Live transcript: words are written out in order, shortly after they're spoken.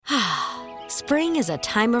Spring is a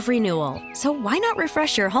time of renewal, so why not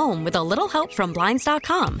refresh your home with a little help from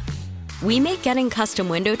Blinds.com? We make getting custom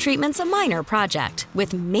window treatments a minor project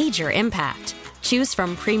with major impact. Choose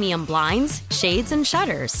from premium blinds, shades, and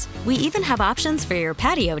shutters. We even have options for your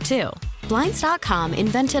patio, too. Blinds.com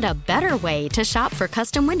invented a better way to shop for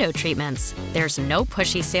custom window treatments. There's no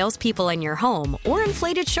pushy salespeople in your home or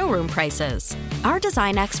inflated showroom prices. Our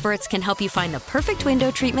design experts can help you find the perfect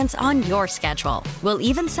window treatments on your schedule. We'll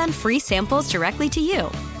even send free samples directly to you.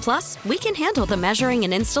 Plus, we can handle the measuring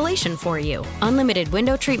and installation for you. Unlimited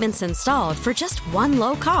window treatments installed for just one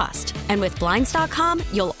low cost. And with Blinds.com,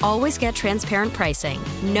 you'll always get transparent pricing.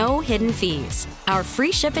 No hidden fees. Our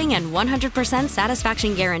free shipping and 100%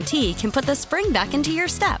 satisfaction guarantee can put the spring back into your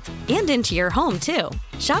step and into your home, too.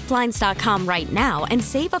 Shop Blinds.com right now and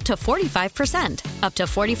save up to 45%. Up to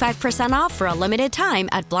 45% off for a limited time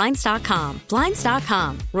at Blinds.com.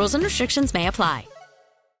 Blinds.com. Rules and restrictions may apply.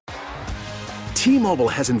 T-Mobile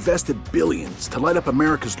has invested billions to light up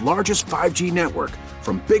America's largest 5G network,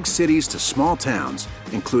 from big cities to small towns,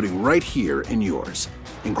 including right here in yours.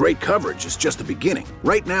 And great coverage is just the beginning.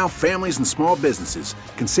 Right now, families and small businesses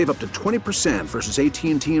can save up to 20% versus AT&T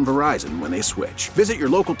and Verizon when they switch. Visit your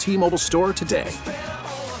local T-Mobile store today.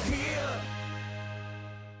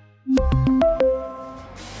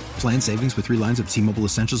 Plan savings with 3 lines of T-Mobile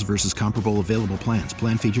Essentials versus comparable available plans.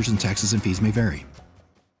 Plan features and taxes and fees may vary.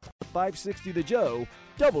 560 The Joe,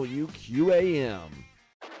 WQAM.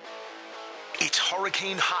 It's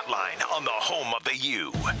Hurricane Hotline on the home of the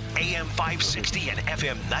U. AM 560 and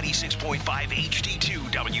FM 96.5 HD2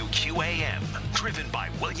 WQAM. Driven by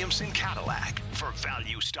Williamson Cadillac. For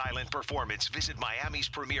value, style, and performance, visit Miami's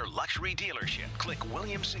premier luxury dealership. Click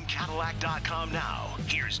WilliamsonCadillac.com now.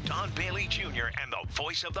 Here's Don Bailey Jr. and the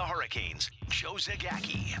voice of the Hurricanes, Joe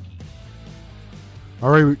Zagacki. All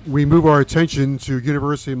right, we move our attention to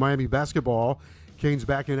University of Miami basketball. Canes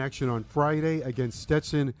back in action on Friday against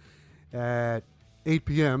Stetson at 8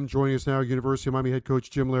 p.m. Joining us now, University of Miami head coach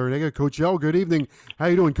Jim Larrañaga. Coach L, good evening. How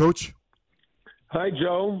you doing, Coach? Hi,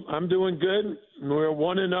 Joe. I'm doing good. We're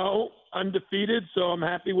 1-0, undefeated, so I'm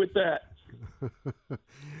happy with that.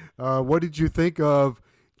 What did you think of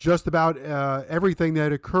just about everything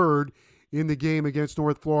that occurred in the game against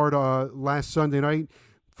North Florida last Sunday night,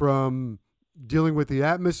 from dealing with the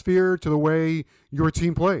atmosphere to the way your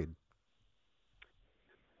team played?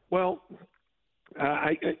 Well,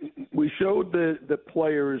 we showed the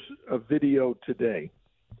players a video today,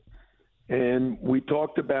 and we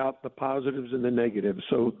talked about the positives and the negatives.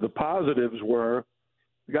 So the positives were,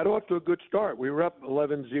 we got off to a good start. We were up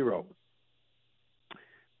 11-0.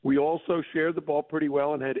 We also shared the ball pretty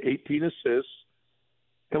well and had 18 assists,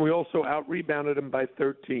 and we also out-rebounded them by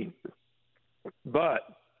 13. But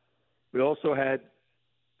we also had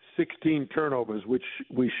 16 turnovers, which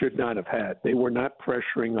we should not have had. They were not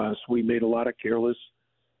pressuring us. We made a lot of careless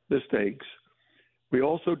mistakes. We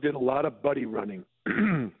also did a lot of buddy running.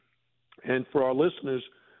 And for our listeners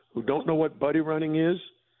who don't know what buddy running is,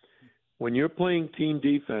 when you're playing team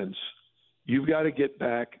defense, you've got to get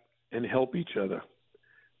back and help each other.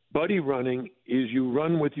 Buddy running is you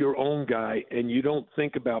run with your own guy, and you don't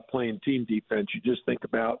think about playing team defense. You just think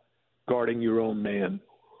about guarding your own man.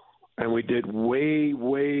 And we did way,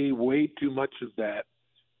 way, way too much of that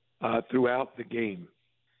throughout the game.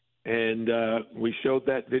 And we showed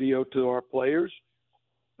that video to our players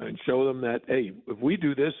and show them that, hey, if we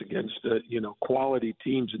do this against quality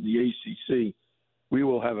teams in the ACC, we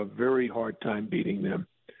will have a very hard time beating them.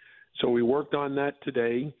 So we worked on that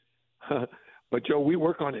today. But, Joe, we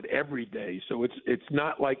work on it every day. So it's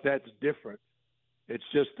not like that's different. It's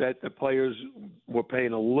just that the players were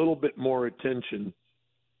paying a little bit more attention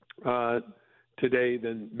today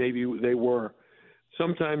than maybe they were.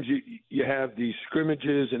 Sometimes you have these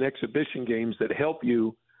scrimmages and exhibition games that help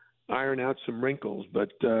you iron out some wrinkles,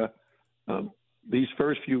 but these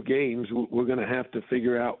first few games we're going to have to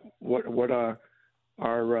figure out what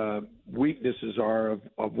our weaknesses are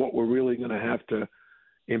of what we're really going to have to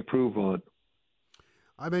improve on.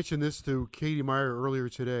 I mentioned this to Katie Meyer earlier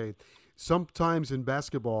today. Sometimes in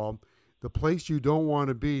basketball, the place you don't want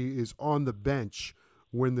to be is on the bench,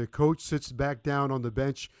 when the coach sits back down on the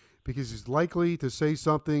bench, because he's likely to say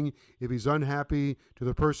something if he's unhappy to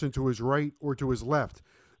the person to his right or to his left.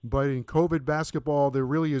 But in COVID basketball, there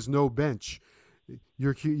really is no bench.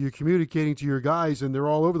 You're communicating to your guys, and they're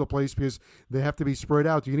all over the place because they have to be spread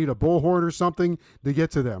out. Do you need a bullhorn or something to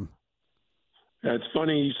get to them? It's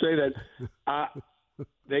funny you say that.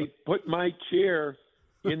 They put my chair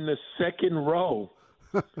in the second row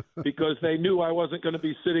because they knew I wasn't going to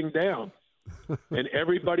be sitting down. And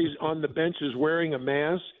everybody's on the bench is wearing a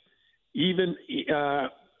mask. Even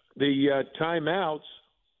the timeouts,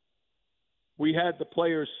 we had the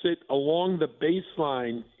players sit along the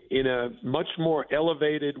baseline in a much more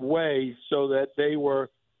elevated way so that they were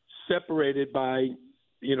separated by,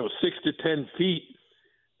 6 to 10 feet,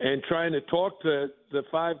 and trying to talk to the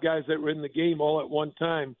 5 guys that were in the game all at one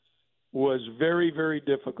time was very, very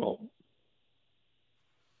difficult.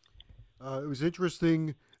 It was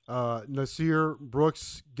interesting. Nasir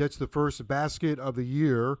Brooks gets the first basket of the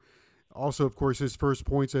year. Also, of course, his first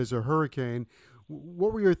points as a Hurricane.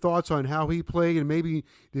 What were your thoughts on how he played, and maybe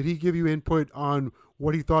did he give you input on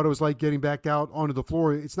what he thought it was like getting back out onto the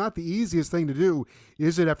floor? It's not the easiest thing to do,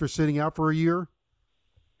 is it, after sitting out for a year?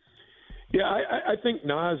 Yeah, I think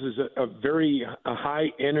Nas is a very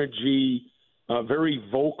high-energy, very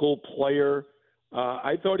vocal player.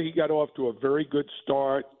 I thought he got off to a very good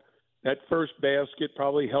start. That first basket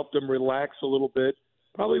probably helped him relax a little bit.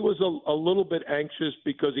 Probably was a little bit anxious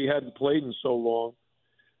because he hadn't played in so long.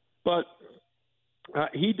 But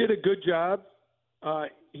he did a good job.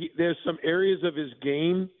 There's some areas of his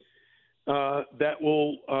game that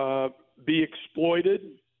will be exploited,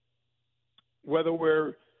 whether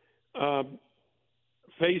we're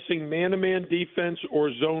facing man-to-man defense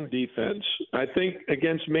or zone defense. I think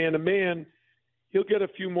against man-to-man, he'll get a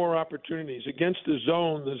few more opportunities. Against the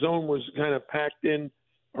zone was kind of packed in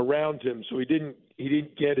around him, so he didn't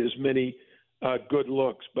get as many good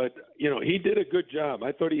looks. But, he did a good job.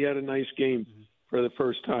 I thought he had a nice game for the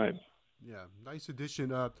first time. Yeah, nice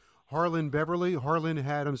addition. Harlan Beverly. Harlan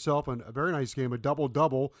had himself a very nice game, a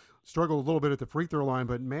double-double. Struggled a little bit at the free throw line,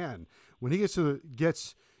 but, man, when he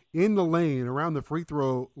gets in the lane around the free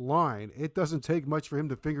throw line, it doesn't take much for him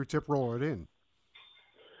to fingertip roll it in.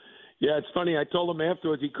 Yeah, it's funny. I told him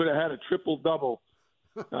afterwards he could have had a triple-double.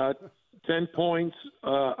 10 points,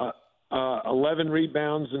 11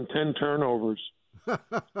 rebounds, and 10 turnovers.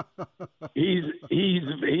 He's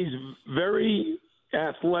very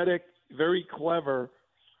athletic, very clever,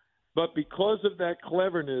 but because of that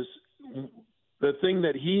cleverness, the thing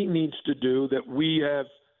that he needs to do that we have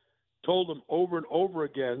told him over and over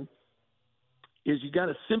again is you got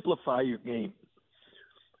to simplify your game.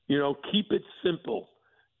 Keep it simple.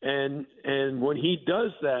 And when he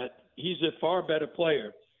does that, he's a far better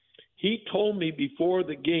player. He told me before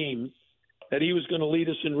the game that he was going to lead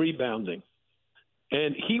us in rebounding.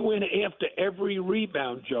 And he went after every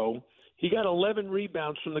rebound, Joe. He got 11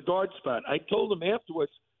 rebounds from the guard spot. I told him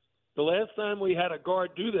afterwards, the last time we had a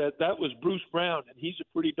guard do that was Bruce Brown, and he's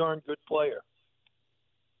a pretty darn good player.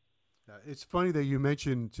 It's funny that you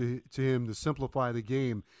mentioned to him to simplify the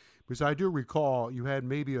game, because I do recall you had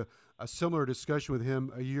maybe a similar discussion with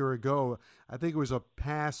him a year ago. I think it was a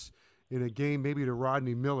pass in a game maybe to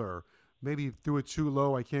Rodney Miller. Maybe threw it too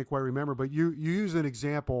low. I can't quite remember. But you use an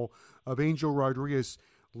example of Angel Rodriguez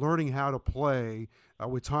learning how to play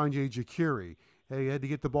with Tanya Jakiri. Hey, he had to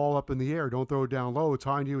get the ball up in the air. Don't throw it down low.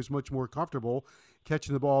 Tanya was much more comfortable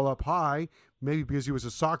catching the ball up high, maybe because he was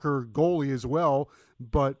a soccer goalie as well.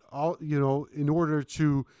 But, in order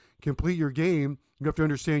to complete your game, you have to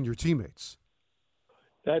understand your teammates.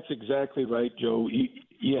 That's exactly right, Joe.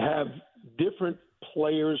 You have different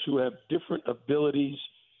players who have different abilities.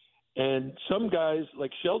 And some guys,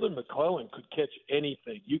 like Sheldon McClellan, could catch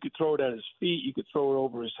anything. You could throw it at his feet. You could throw it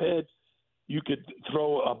over his head. You could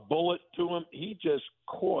throw a bullet to him. He just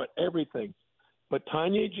caught everything. But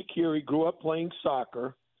Tanya Jakiri grew up playing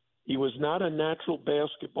soccer. He was not a natural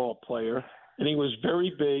basketball player, and he was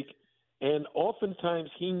very big. And oftentimes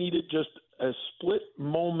he needed just a split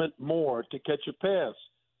moment more to catch a pass.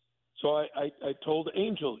 So I told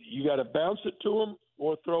Angel, you got to bounce it to him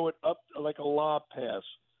or throw it up like a lob pass.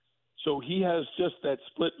 So he has just that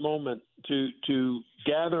split moment to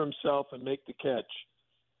gather himself and make the catch.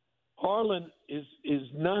 Harlan is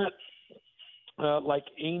not like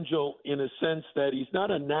Angel in a sense that he's not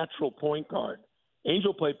a natural point guard.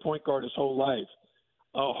 Angel played point guard his whole life.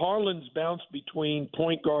 Harlan's bounced between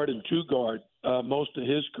point guard and two guard most of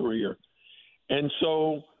his career. And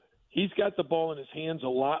so he's got the ball in his hands a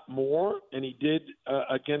lot more, and he did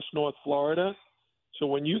against North Florida. So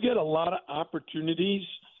when you get a lot of opportunities,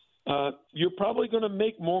 you're probably going to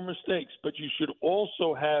make more mistakes, but you should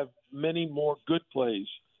also have many more good plays.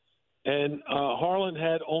 And Harlan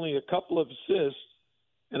had only a couple of assists,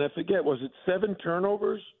 and I forget, was it 7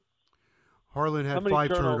 turnovers? Harlan had 5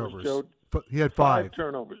 turnovers. Joe? He had 5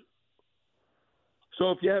 turnovers. So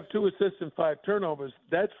if you have 2 assists and 5 turnovers,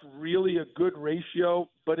 that's really a good ratio,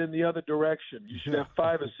 but in the other direction. You should have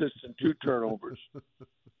 5 assists and 2 turnovers.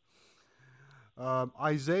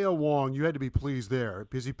 Isaiah Wong, you had to be pleased there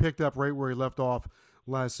because he picked up right where he left off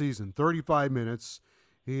last season. 35 minutes.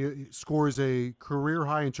 He scores a career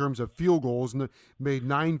high in terms of field goals, and made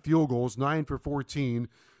 9 field goals, 9 for 14,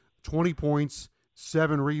 20 points,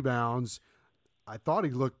 7 rebounds. I thought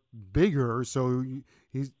he looked bigger, so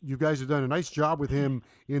you guys have done a nice job with him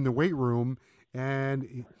in the weight room,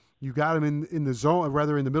 and you got him in the zone,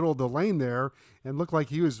 rather in the middle of the lane there, and looked like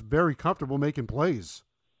he was very comfortable making plays.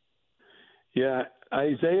 Yeah,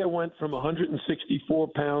 Isaiah went from 164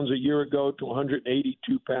 pounds a year ago to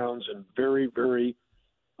 182 pounds, and very, very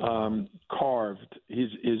carved.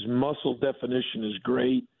 His muscle definition is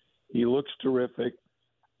great. He looks terrific.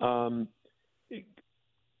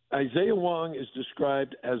 Isaiah Wong is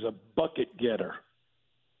described as a bucket getter.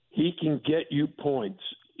 He can get you points.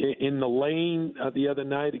 In the lane the other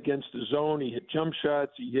night against the zone, he hit jump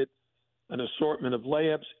shots. He hit an assortment of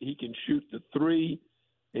layups. He can shoot the three.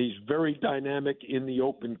 He's very dynamic in the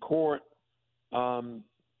open court. What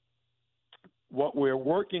we're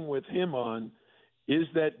working with him on is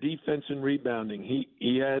that defense and rebounding.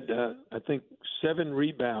 He had, I think, 7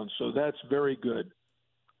 rebounds, so that's very good.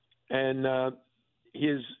 And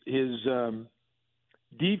his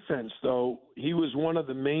defense, though, he was one of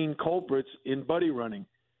the main culprits in buddy running.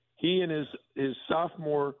 He and his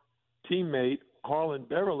sophomore teammate, Harlan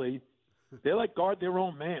Beverly, they guard their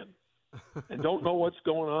own man and don't know what's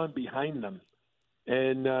going on behind them.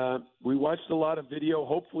 And we watched a lot of video.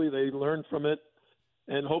 Hopefully they learn from it,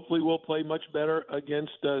 and hopefully we'll play much better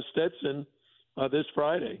against Stetson this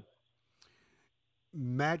Friday.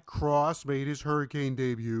 Matt Cross made his Hurricane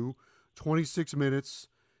debut, 26 minutes,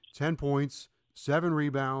 10 points, 7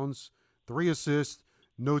 rebounds, 3 assists,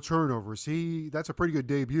 no turnovers. That's a pretty good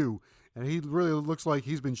debut, and he really looks like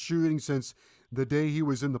he's been shooting since the day he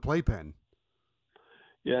was in the playpen.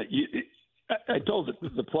 Yeah, I told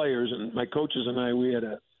the players, and my coaches and I, we had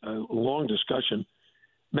a long discussion.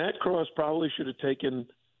 Matt Cross probably should have taken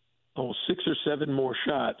 6 or 7 more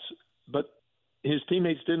shots, but his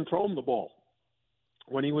teammates didn't throw him the ball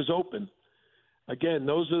when he was open. Again,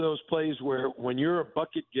 those are those plays where when you're a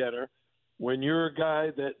bucket getter, when you're a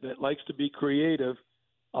guy that likes to be creative,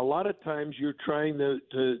 a lot of times you're trying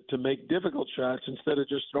to make difficult shots instead of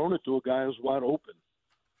just throwing it to a guy who's wide open.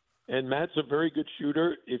 And Matt's a very good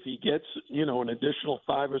shooter. If he gets, an additional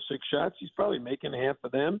 5 or 6 shots, he's probably making half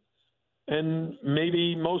of them. And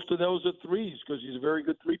maybe most of those are threes because he's a very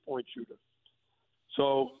good three-point shooter.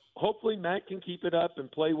 So hopefully Matt can keep it up and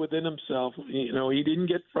play within himself. He didn't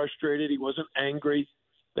get frustrated. He wasn't angry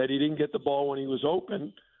that he didn't get the ball when he was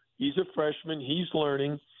open. He's a freshman. He's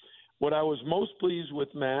learning. What I was most pleased with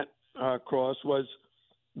Matt Cross was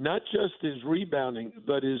not just his rebounding,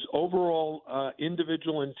 but his overall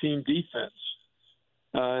individual and team defense.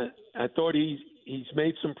 I thought he's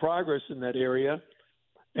made some progress in that area,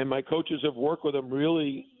 and my coaches have worked with him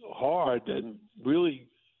really hard and really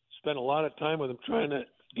spent a lot of time with him trying to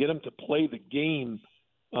get him to play the game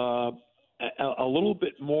a little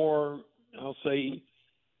bit more, I'll say,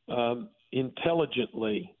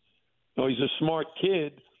 intelligently. He's a smart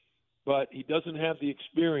kid, but he doesn't have the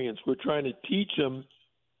experience. We're trying to teach him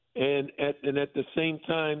and at the same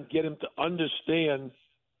time get him to understand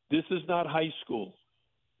this is not high school.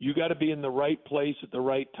 You got to be in the right place at the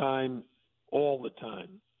right time all the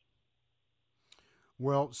time.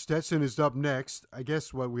 Well, Stetson is up next. I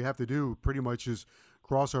guess what we have to do pretty much is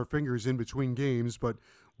cross our fingers in between games, but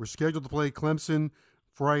we're scheduled to play Clemson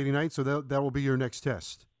Friday night, so that will be your next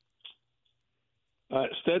test.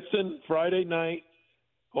 Stetson, Friday night.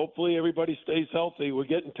 Hopefully everybody stays healthy. We're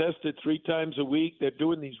getting tested 3 times a week. They're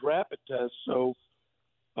doing these rapid tests, so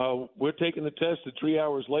we're taking the test, and 3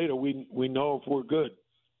 hours later we know if we're good.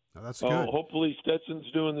 Oh, that's good. Hopefully Stetson's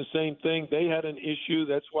doing the same thing. They had an issue.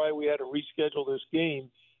 That's why we had to reschedule this game.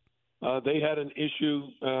 They had an issue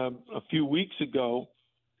a few weeks ago,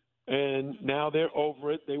 and now they're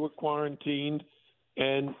over it. They were quarantined,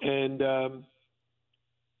 and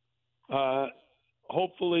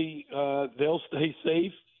hopefully they'll stay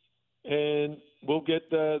safe, and we'll get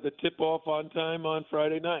the tip-off on time on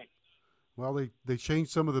Friday night. Well, they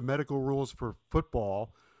changed some of the medical rules for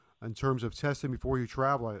football in terms of testing before you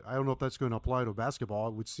travel. I don't know if that's going to apply to basketball.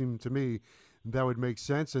 It would seem to me that would make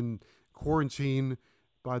sense. And quarantine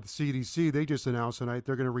by the CDC, they just announced tonight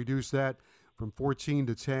they're going to reduce that from 14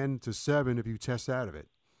 to 10 to 7 if you test out of it.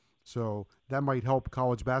 So that might help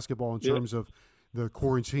college basketball in terms of the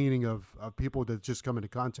quarantining of people that just come into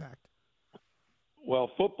contact.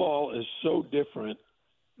 Well, football is so different.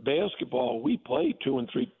 Basketball, we play 2 and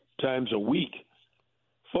 3 times a week.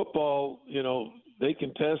 Football, they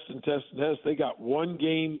can test and test and test. They got 1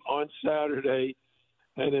 game on Saturday,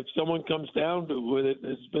 and if someone comes down with it,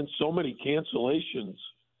 there's been so many cancellations.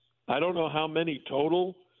 I don't know how many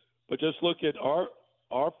total, but just look at our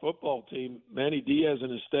our football team, Manny Diaz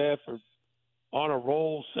and his staff, are on a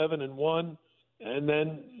roll, 7-1, and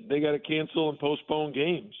then they got to cancel and postpone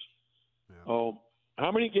games. Yeah. Oh,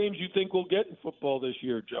 how many games do you think we'll get in football this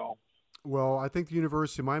year, Joe? Well, I think the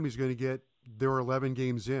University of Miami is going to get their 11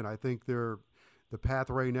 games in. I think the path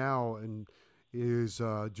right now is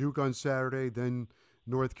Duke on Saturday, then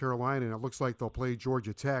North Carolina, and it looks like they'll play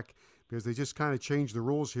Georgia Tech because they just kind of changed the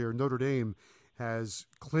rules here. Notre Dame has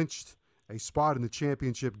clinched a spot in the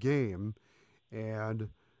championship game, and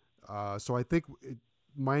so I think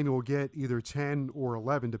Miami will get either 10 or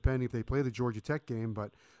 11, depending if they play the Georgia Tech game,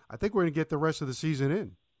 but I think we're going to get the rest of the season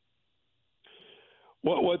in.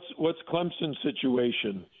 What's Clemson's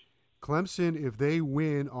situation? Clemson, if they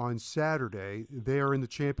win on Saturday, they are in the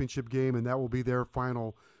championship game, and that will be their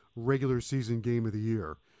final regular season game of the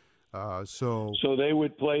year. So they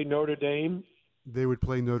would play Notre Dame? They would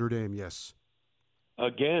play Notre Dame, yes.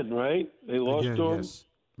 Again, right? They lost to them? Yes.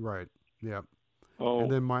 Right, yeah. Oh.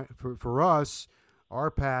 And then for us, our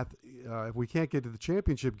path, if we can't get to the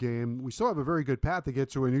championship game, we still have a very good path to get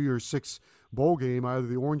to a New Year's Six bowl game, either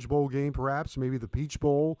the Orange Bowl game perhaps, maybe the Peach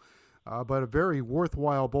Bowl, but a very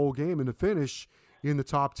worthwhile bowl game and to finish in the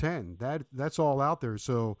top 10. That's all out there.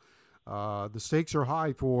 So the stakes are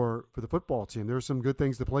high for the football team. There's some good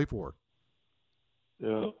things to play for.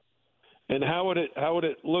 Yeah. And how would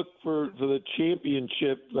it look for the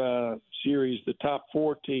championship series, the top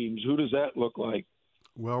 4 teams? Who does that look like?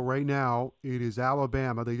 Well, right now it is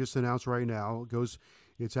Alabama. They just announced right now.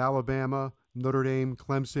 It's Alabama, Notre Dame,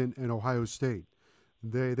 Clemson, and Ohio State.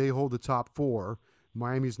 They hold the top 4.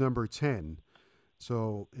 Miami's number 10.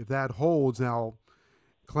 So if that holds, now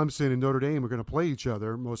Clemson and Notre Dame are going to play each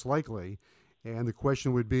other most likely, and the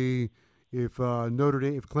question would be if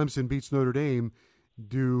Clemson beats Notre Dame,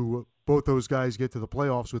 do both those guys get to the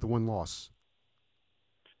playoffs with 1 loss?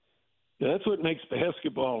 Yeah, that's what makes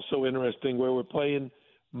basketball so interesting, where we're playing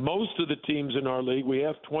most of the teams in our league. We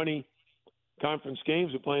have 20 conference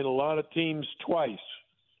games. We're playing a lot of teams twice.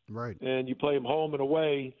 Right. And you play them home and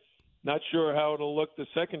away. Not sure how it'll look the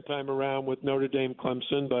second time around with Notre Dame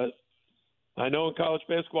Clemson, but I know in college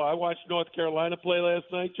basketball, I watched North Carolina play last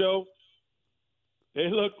night, Joe. They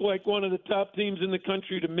look like one of the top teams in the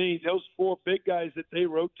country to me. Those 4 big guys that they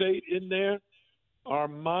rotate in there are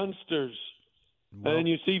monsters. Well, and then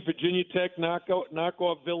you see Virginia Tech knock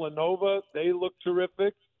off Villanova. They look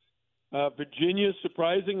terrific. Virginia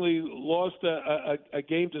surprisingly lost a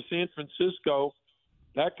game to San Francisco.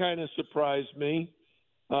 That kind of surprised me.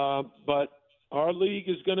 But our league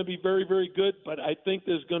is going to be very, very good. But I think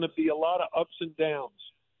there's going to be a lot of ups and downs,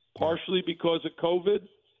 partially because of COVID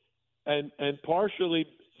and partially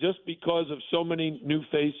just because of so many new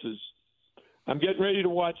faces. I'm getting ready to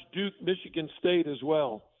watch Duke, Michigan State as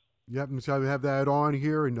well. Yep, so we have that on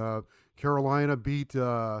here, and Carolina beat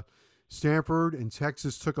Stanford, and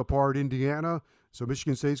Texas took apart Indiana. So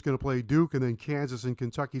Michigan State's going to play Duke, and then Kansas and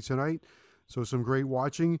Kentucky tonight. So some great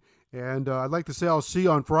watching. And I'd like to say I'll see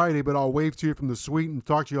you on Friday, but I'll wave to you from the suite and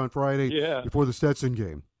talk to you on Friday before the Stetson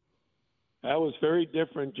game. That was very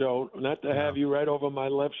different, Joe, not to have you right over my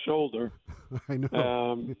left shoulder. I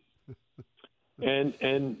know.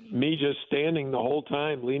 And me just standing the whole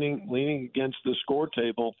time, leaning against the score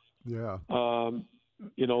table. Yeah.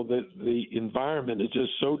 The environment is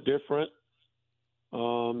just so different.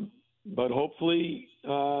 But hopefully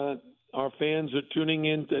our fans are tuning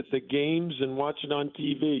in at the games and watching on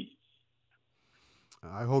TV.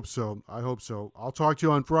 I hope so. I'll talk to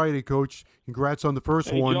you on Friday, Coach. Congrats on the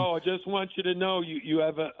first one. Joe, I just want you to know you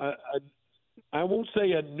have I won't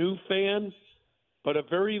say a new fan, but a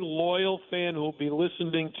very loyal fan who will be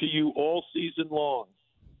listening to you all season long.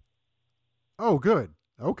 Oh, good.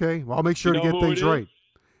 Okay. Well, I'll make sure to get things right.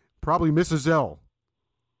 Probably Mrs. L.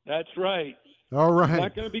 That's right. All right. I'm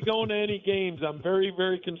not going to be going to any games. I'm very,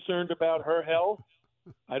 very concerned about her health.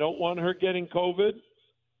 I don't want her getting COVID,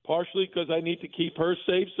 partially because I need to keep her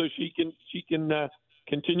safe so she can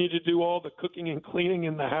continue to do all the cooking and cleaning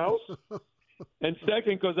in the house. And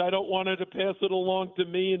second, because I don't want her to pass it along to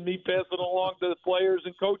me and me pass it along to the players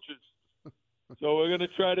and coaches. So we're going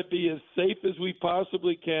to try to be as safe as we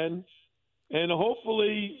possibly can. And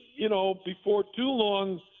hopefully, before too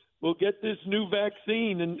long, we'll get this new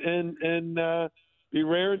vaccine and be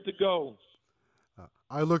raring to go.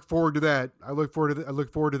 I look forward to that. I look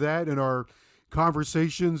forward to that in our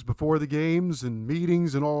conversations before the games and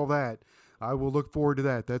meetings and all that. I will look forward to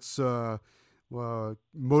that. That's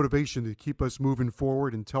motivation to keep us moving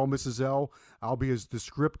forward. And tell Mrs. L I'll be as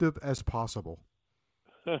descriptive as possible.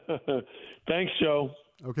 Thanks, Joe.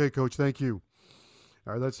 Okay, Coach. Thank you.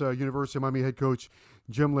 All right, that's University of Miami head coach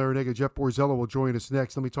Jim Larrañaga. Jeff Borzello will join us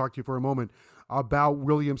next. Let me talk to you for a moment about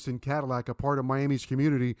Williamson Cadillac, a part of Miami's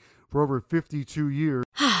community for over 52 years.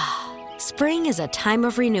 Spring is a time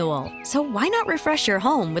of renewal, so why not refresh your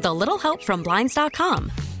home with a little help from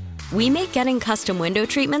Blinds.com? We make getting custom window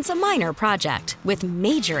treatments a minor project with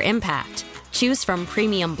major impact. Choose from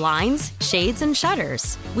premium blinds, shades, and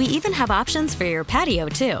shutters. We even have options for your patio,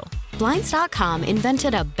 too. Blinds.com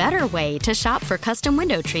invented a better way to shop for custom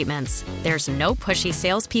window treatments. There's no pushy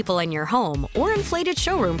salespeople in your home or inflated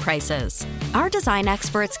showroom prices. Our design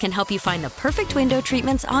experts can help you find the perfect window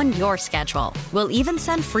treatments on your schedule. We'll even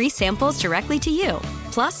send free samples directly to you.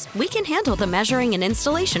 Plus, we can handle the measuring and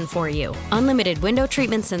installation for you. Unlimited window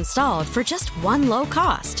treatments installed for just one low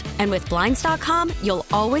cost. And with Blinds.com, you'll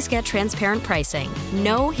always get transparent pricing.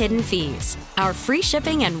 No hidden fees. Our free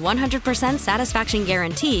shipping and 100% satisfaction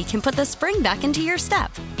guarantee can put the spring back into your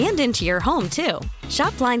step and into your home, too.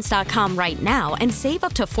 Shop Blinds.com right now and save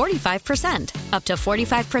up to 45%. Up to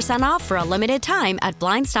 45% off for a limited time at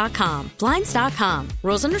Blinds.com. Blinds.com.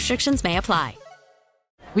 Rules and restrictions may apply.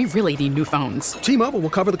 We really need new phones. T-Mobile will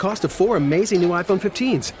cover the cost of 4 amazing new iPhone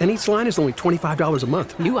 15s, and each line is only $25 a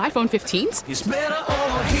month. New iPhone 15s? It's better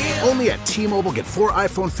over here. Only at T-Mobile, get 4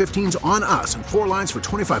 iPhone 15s on us and 4 lines for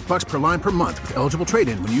 $25 per line per month with eligible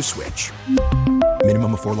trade-in when you switch.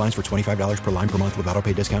 Minimum of 4 lines for $25 per line per month with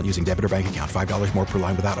autopay discount using debit or bank account. $5 more per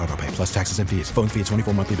line without autopay, plus taxes and fees. Phone fee at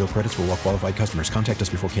 24 monthly bill credits for well-qualified customers. Contact us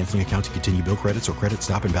before canceling account to continue bill credits or credit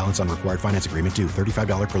stop and balance on required finance agreement due.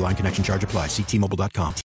 $35 per line connection charge applies. See T-Mobile.com.